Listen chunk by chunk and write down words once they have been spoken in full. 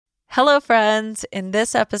Hello, friends. In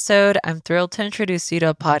this episode, I'm thrilled to introduce you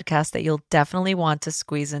to a podcast that you'll definitely want to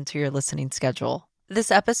squeeze into your listening schedule. This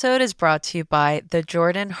episode is brought to you by The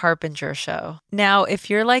Jordan Harbinger Show. Now, if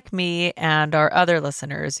you're like me and our other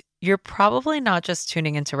listeners, you're probably not just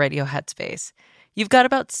tuning into Radio Headspace. You've got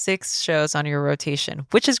about 6 shows on your rotation,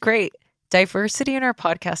 which is great. Diversity in our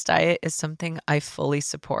podcast diet is something I fully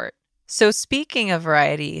support. So speaking of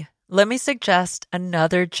variety, let me suggest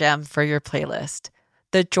another gem for your playlist.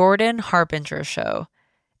 The Jordan Harbinger Show.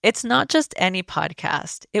 It's not just any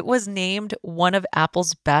podcast. It was named one of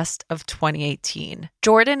Apple's best of 2018.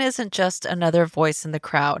 Jordan isn't just another voice in the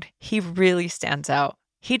crowd. He really stands out.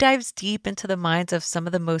 He dives deep into the minds of some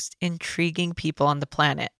of the most intriguing people on the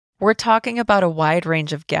planet. We're talking about a wide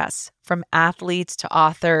range of guests, from athletes to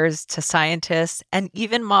authors to scientists and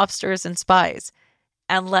even mobsters and spies.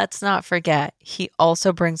 And let's not forget, he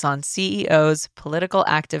also brings on CEOs, political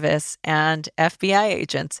activists, and FBI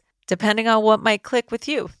agents, depending on what might click with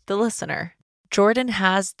you, the listener. Jordan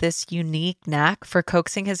has this unique knack for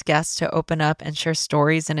coaxing his guests to open up and share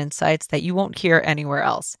stories and insights that you won't hear anywhere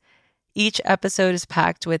else. Each episode is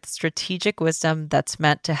packed with strategic wisdom that's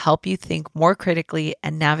meant to help you think more critically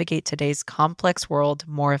and navigate today's complex world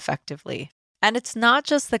more effectively. And it's not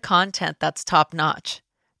just the content that's top-notch.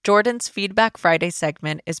 Jordan's Feedback Friday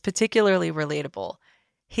segment is particularly relatable.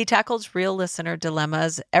 He tackles real listener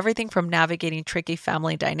dilemmas, everything from navigating tricky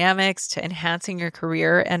family dynamics to enhancing your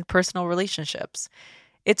career and personal relationships.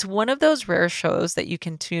 It's one of those rare shows that you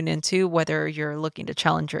can tune into whether you're looking to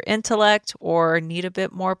challenge your intellect or need a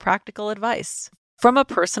bit more practical advice. From a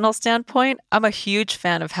personal standpoint, I'm a huge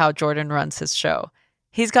fan of how Jordan runs his show.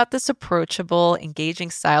 He's got this approachable,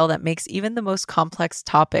 engaging style that makes even the most complex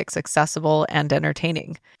topics accessible and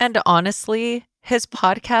entertaining. And honestly, his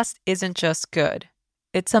podcast isn't just good.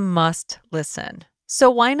 It's a must listen. So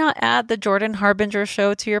why not add the Jordan Harbinger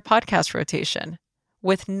Show to your podcast rotation?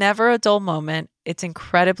 With never a dull moment, it's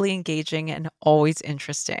incredibly engaging and always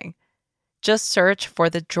interesting. Just search for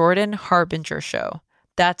the Jordan Harbinger Show.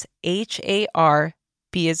 That's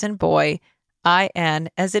H-A-R-B as in boy, I-N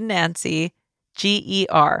as in Nancy,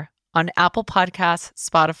 G-E-R on Apple Podcasts,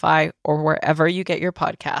 Spotify, or wherever you get your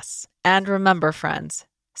podcasts. And remember, friends,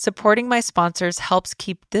 supporting my sponsors helps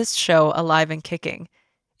keep this show alive and kicking.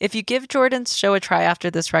 If you give Jordan's show a try after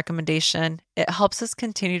this recommendation, it helps us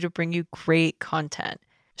continue to bring you great content.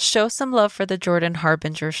 Show some love for the Jordan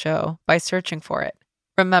Harbinger Show by searching for it.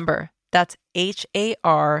 Remember, that's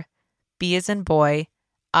H-A-R-B as in boy,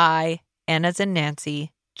 I-N as in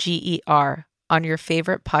Nancy, G-E-R on your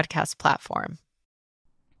favorite podcast platform.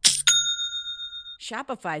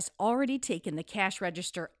 Shopify's already taken the cash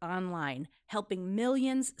register online, helping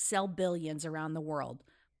millions sell billions around the world.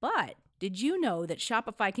 But did you know that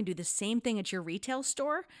Shopify can do the same thing at your retail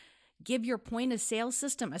store? Give your point-of-sale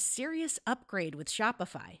system a serious upgrade with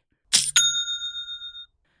Shopify.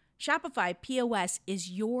 Shopify POS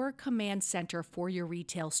is your command center for your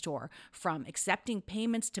retail store. From accepting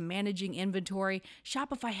payments to managing inventory,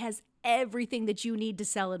 Shopify has everything that you need to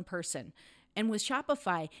sell in person. And with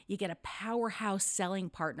Shopify, you get a powerhouse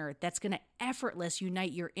selling partner that's going to effortlessly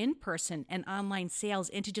unite your in-person and online sales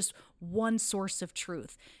into just one source of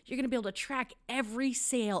truth. You're going to be able to track every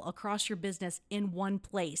sale across your business in one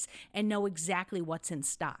place and know exactly what's in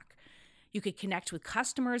stock. You could connect with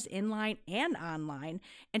customers inline and online.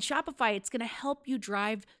 And Shopify, it's going to help you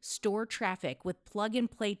drive store traffic with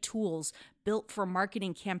plug-and-play tools built for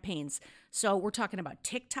marketing campaigns. So we're talking about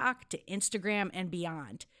TikTok to Instagram and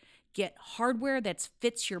beyond. Get hardware that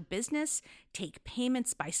fits your business, take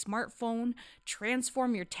payments by smartphone,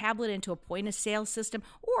 transform your tablet into a point-of-sale system,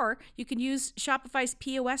 or you can use Shopify's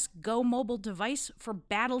POS Go mobile device for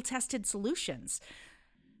battle-tested solutions.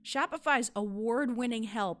 Shopify's award-winning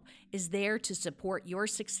help is there to support your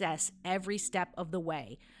success every step of the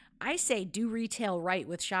way. I say do retail right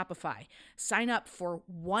with Shopify. Sign up for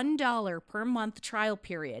 $1 per month trial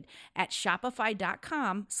period at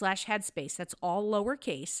shopify.com/headspace. That's all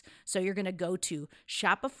lowercase. So you're going to go to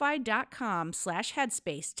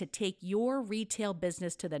shopify.com/headspace to take your retail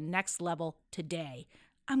business to the next level today.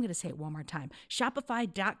 I'm going to say it one more time.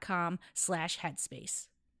 Shopify.com/headspace.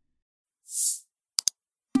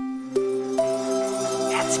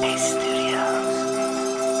 Headspace Studios.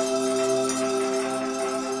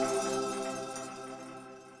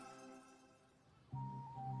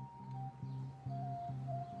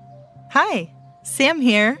 Hi, Sam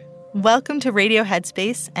here. Welcome to Radio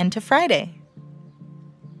Headspace and to Friday.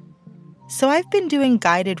 So I've been doing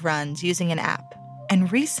guided runs using an app,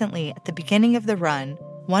 and recently at the beginning of the run,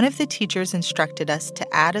 one of the teachers instructed us to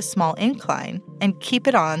add a small incline and keep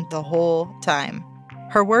it on the whole time.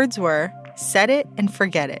 Her words were, Set it and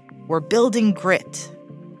forget it. We're building grit.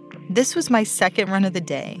 This was my second run of the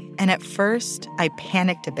day, and at first, I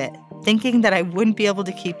panicked a bit, thinking that I wouldn't be able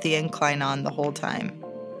to keep the incline on the whole time.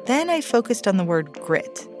 Then I focused on the word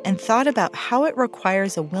grit and thought about how it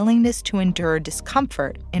requires a willingness to endure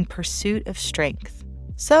discomfort in pursuit of strength.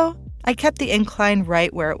 So I kept the incline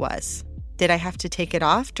right where it was. Did I have to take it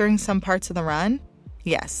off during some parts of the run?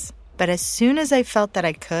 Yes, but as soon as I felt that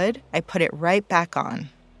I could, I put it right back on.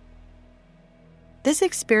 This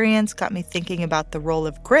experience got me thinking about the role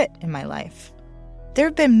of grit in my life. There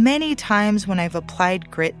have been many times when I've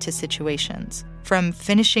applied grit to situations, from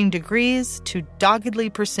finishing degrees to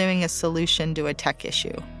doggedly pursuing a solution to a tech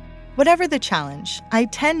issue. Whatever the challenge, I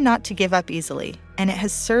tend not to give up easily, and it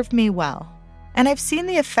has served me well. And I've seen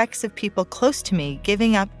the effects of people close to me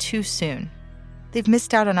giving up too soon. They've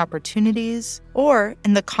missed out on opportunities, or,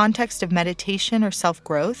 in the context of meditation or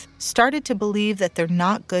self-growth, started to believe that they're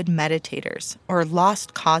not good meditators or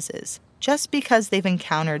lost causes just because they've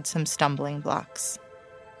encountered some stumbling blocks.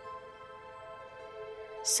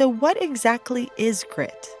 So what exactly is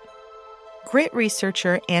grit? Grit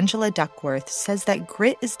researcher Angela Duckworth says that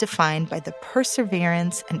grit is defined by the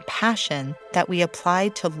perseverance and passion that we apply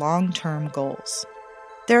to long-term goals.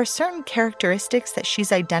 There are certain characteristics that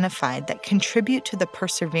she's identified that contribute to the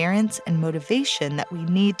perseverance and motivation that we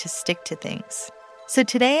need to stick to things. So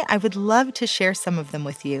today, I would love to share some of them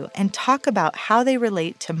with you and talk about how they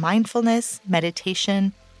relate to mindfulness,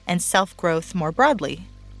 meditation, and self-growth more broadly.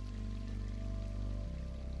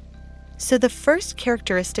 So the first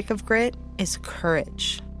characteristic of grit is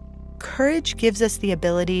courage. Courage gives us the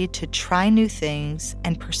ability to try new things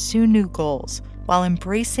and pursue new goals, while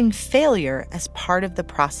embracing failure as part of the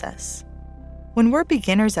process. When we're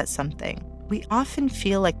beginners at something, we often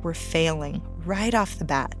feel like we're failing right off the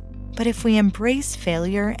bat. But if we embrace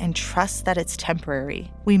failure and trust that it's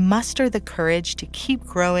temporary, we muster the courage to keep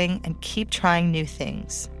growing and keep trying new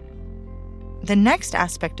things. The next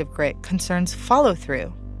aspect of grit concerns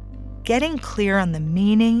follow-through. Getting clear on the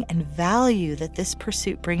meaning and value that this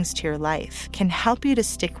pursuit brings to your life can help you to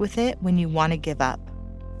stick with it when you want to give up.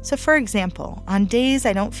 So for example, on days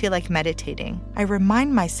I don't feel like meditating, I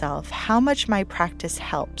remind myself how much my practice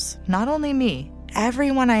helps, not only me,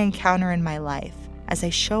 everyone I encounter in my life, as I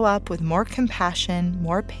show up with more compassion,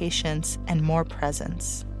 more patience, and more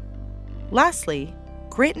presence. Lastly,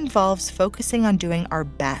 grit involves focusing on doing our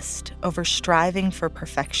best over striving for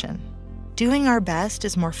perfection. Doing our best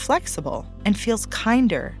is more flexible and feels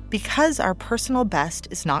kinder because our personal best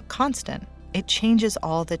is not constant. It changes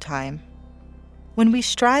all the time. When we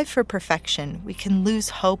strive for perfection, we can lose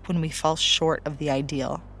hope when we fall short of the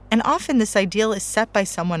ideal. And often this ideal is set by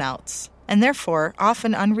someone else, and therefore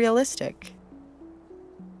often unrealistic.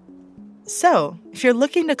 So, if you're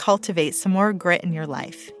looking to cultivate some more grit in your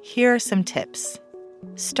life, here are some tips.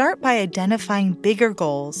 Start by identifying bigger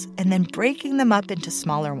goals and then breaking them up into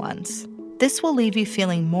smaller ones. This will leave you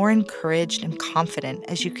feeling more encouraged and confident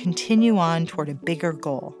as you continue on toward a bigger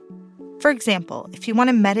goal. For example, if you want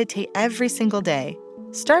to meditate every single day,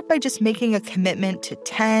 start by just making a commitment to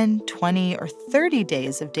 10, 20, or 30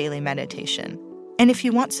 days of daily meditation. And if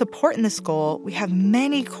you want support in this goal, we have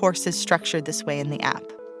many courses structured this way in the app.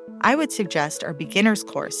 I would suggest our beginner's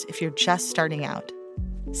course if you're just starting out.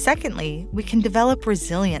 Secondly, we can develop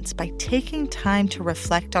resilience by taking time to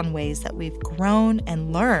reflect on ways that we've grown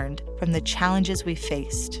and learned from the challenges we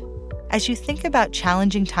faced. As you think about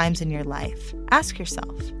challenging times in your life, ask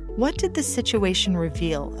yourself, what did this situation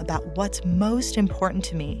reveal about what's most important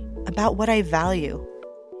to me, about what I value?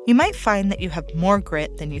 You might find that you have more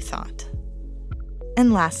grit than you thought.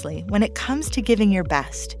 And lastly, when it comes to giving your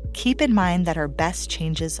best, keep in mind that our best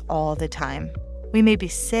changes all the time. We may be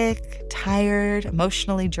sick, tired,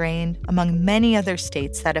 emotionally drained, among many other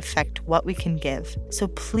states that affect what we can give. So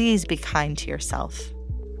please be kind to yourself.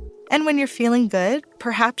 And when you're feeling good,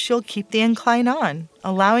 perhaps you'll keep the incline on,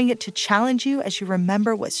 allowing it to challenge you as you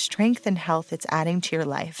remember what strength and health it's adding to your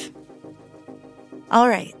life. All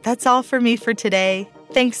right, that's all for me for today.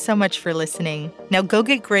 Thanks so much for listening. Now go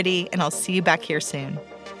get gritty, and I'll see you back here soon.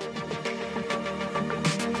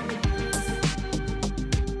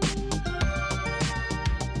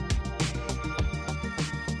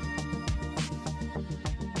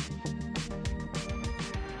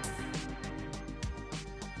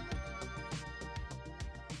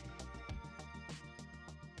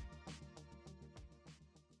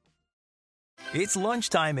 It's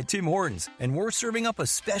lunchtime at Tim Hortons, and we're serving up a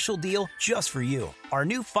special deal just for you. Our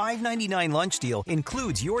new $5.99 lunch deal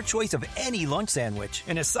includes your choice of any lunch sandwich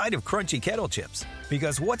and a side of crunchy kettle chips.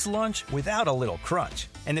 Because what's lunch without a little crunch?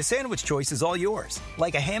 And the sandwich choice is all yours,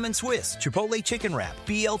 like a ham and Swiss, Chipotle chicken wrap,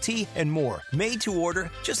 BLT, and more, made to order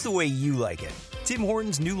just the way you like it. Tim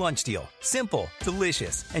Hortons' new lunch deal. Simple,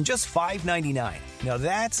 delicious, and just $5.99. Now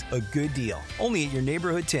that's a good deal. Only at your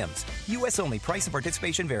neighborhood Tim's. U.S. only. Price and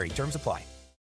participation vary. Terms apply.